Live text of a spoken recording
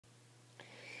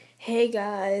Hey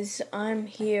guys, I'm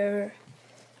here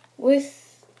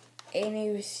with a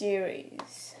new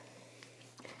series.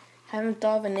 Haven't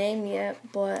thought of a name yet,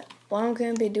 but what I'm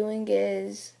going to be doing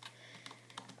is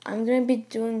I'm going to be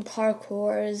doing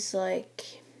parkours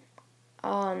like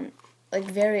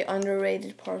very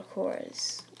underrated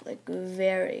parkours. Like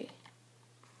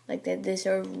they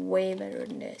deserve way better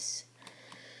than this.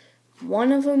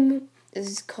 One of them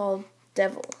is called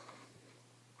Devil.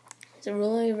 It's a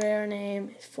really rare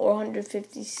name,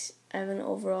 457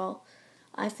 overall.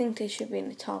 I think they should be in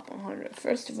the top 100.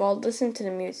 First of all, listen to the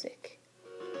music.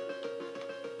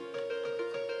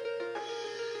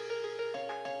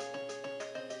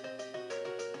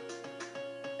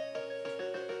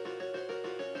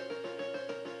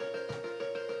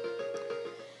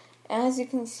 As you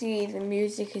can see, the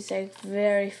music is like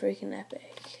very freaking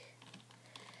epic.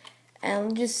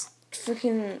 And just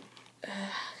freaking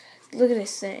look at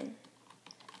this thing.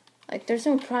 Like, there's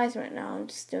no prize right now. I'm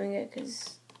just doing it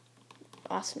because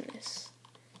awesomeness.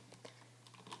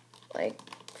 Like,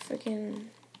 freaking.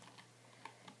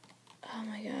 Oh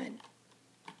my god.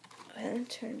 Let me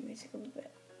turn the music a little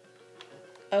bit.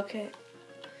 Okay.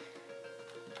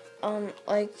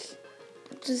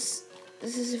 This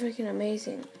is freaking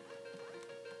amazing.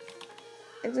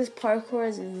 Like, this parkour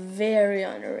is very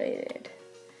underrated.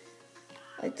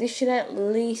 Like, this should at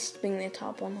least be in the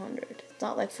top 100. It's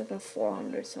not like freaking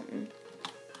 400 something.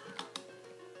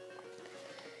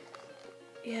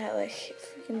 Yeah, like,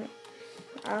 freaking,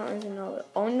 I don't even know. The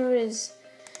owner is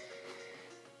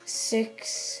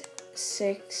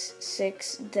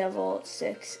 666 Devil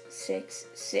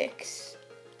 666.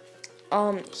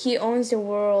 He owns the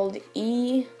world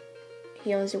E,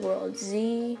 he owns the world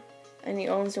Z, and he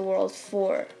owns the world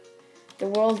 4. The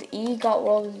world E got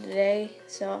World of the Day,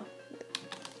 so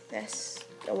that's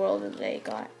the World of the Day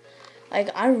got. Like,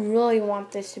 I really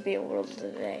want this to be a World of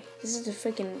the Day. This is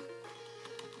freaking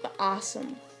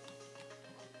awesome.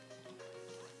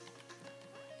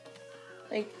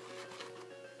 Like,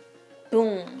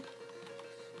 boom.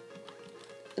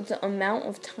 The amount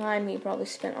of time he probably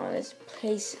spent on this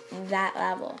place, that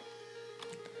level.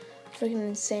 Freaking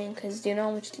insane, because do you know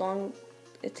how much long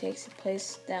it takes to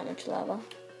place that much level?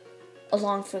 A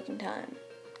long freaking time.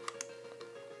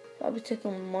 Probably took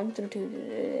a month or two to do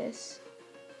this.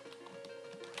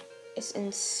 It's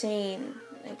insane.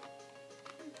 Like,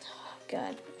 oh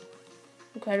god.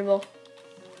 Incredible.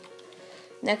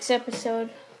 Next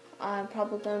episode, I'm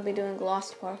probably going to be doing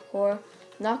Lost Parkour.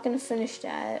 Not going to finish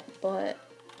that, but,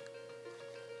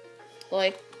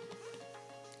 like,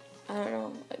 I don't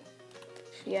know. Like,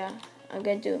 yeah, I'm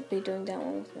going to be doing that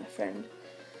one with my friend.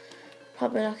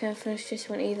 Probably not going to finish this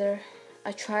one either.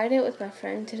 I tried it with my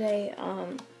friend today.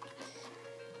 I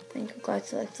think I got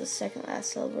to like the second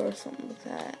last level or something like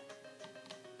that.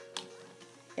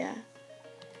 Yeah.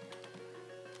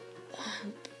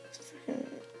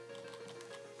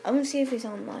 I'm gonna see if he's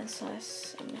online /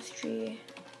 MSG.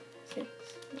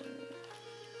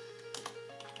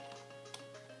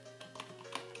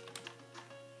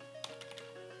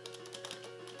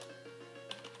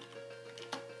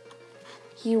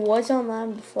 He was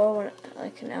online before,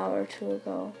 like an hour or two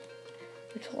ago.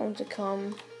 We told him to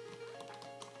come.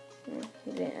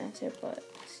 He didn't answer, but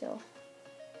still.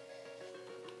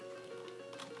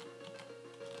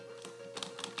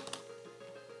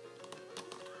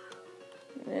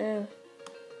 No.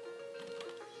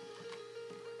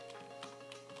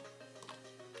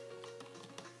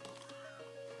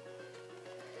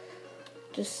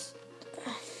 Just,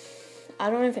 I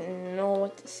don't even know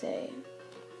what to say.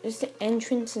 Just the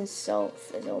entrance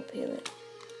itself is OP.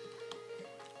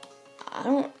 I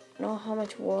don't know how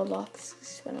much Warlocks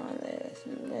spent on this.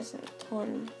 There's a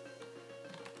ton.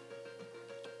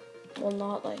 Well,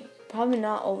 not like, probably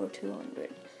not over 200.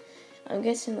 I'm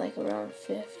guessing like around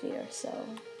 50 or so.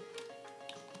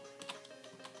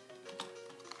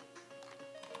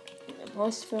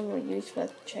 Most of them were used for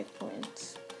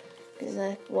checkpoints. Because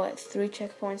like, what, 3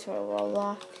 checkpoints for a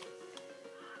Warlock?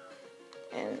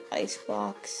 And ice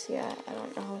blocks, yeah, I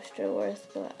don't know how much they're worth,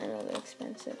 but I know they're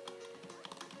expensive.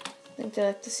 I think they're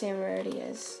like the same rarity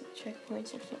as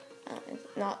checkpoints or something.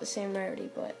 Not the same rarity,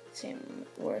 but same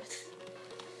worth.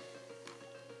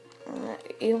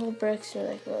 Evil bricks are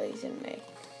like really easy to make.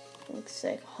 It's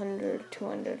like 100,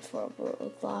 200 for a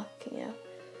block, yeah.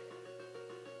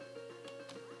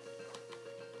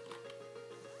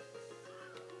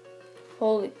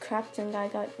 Holy crap, that guy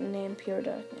got named Pure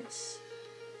Darkness.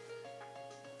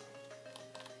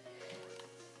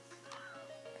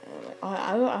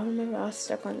 I remember I was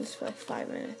stuck on this for like 5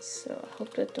 minutes, so I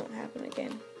hope that don't happen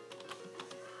again.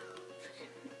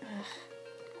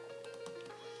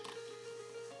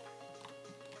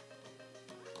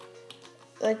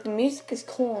 like, the music is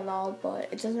cool and all, but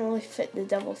it doesn't really fit the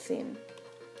devil theme.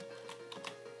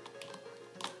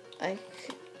 Like,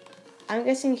 I'm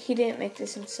guessing he didn't make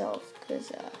this himself,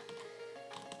 because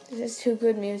this is too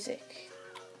good music.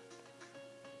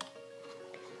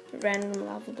 Random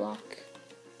lava block.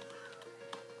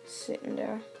 Sitting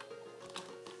there.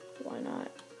 Why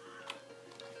not?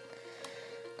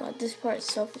 God, this part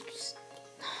itself is just...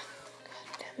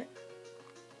 God damn it.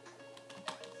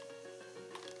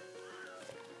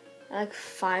 Like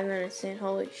 5 minutes in,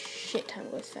 holy shit, time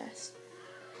goes fast.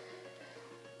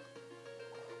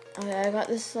 Okay, I got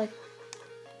this like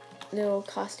little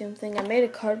costume thing. I made a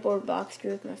cardboard box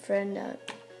with my friend.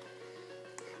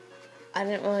 I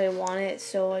didn't really want it,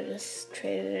 so I just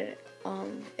traded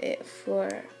it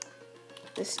for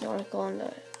the snorkel and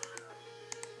the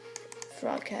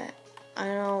frog cat. I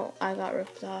know I got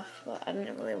ripped off, but I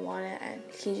didn't really want it, and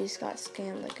he just got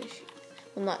scammed like a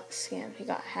well, not scammed, he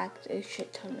got hacked a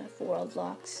shit ton of world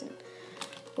locks and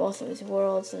both of his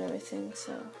worlds and everything,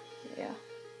 so yeah.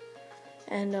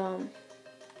 And I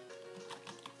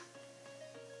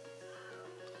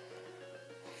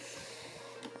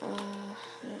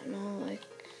don't know, like,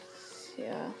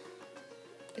 yeah,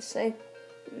 it's like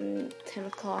 10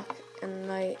 o'clock in the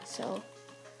night, so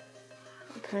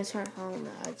my parents aren't home.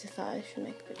 I just thought I should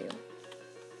make a video.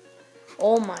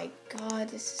 Oh my god,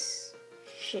 this is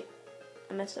shit.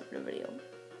 I messed up the video.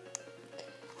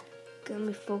 Gonna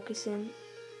be focusing.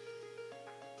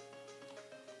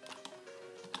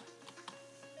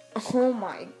 Oh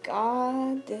my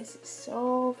god, this is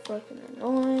so freaking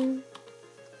annoying.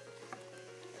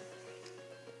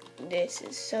 This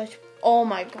is such... Oh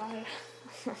my god.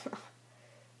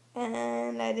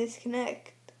 And I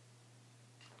disconnect.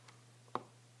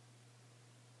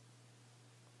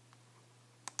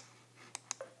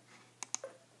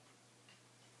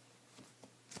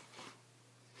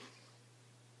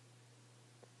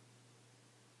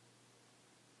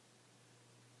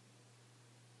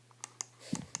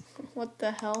 What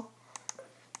the hell?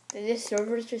 Did this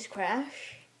server just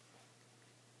crash?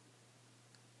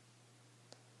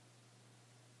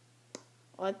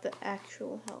 What the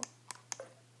actual hell?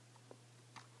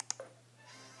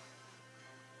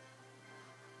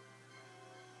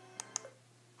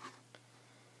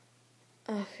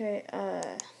 Okay,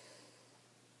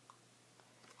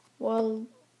 well,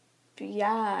 yeah,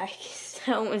 I guess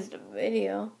that was the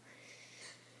video.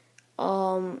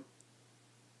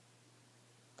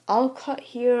 I'll cut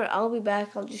here, I'll be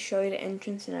back, I'll just show you the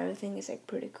entrance and everything. It's like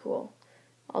pretty cool.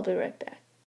 I'll be right back.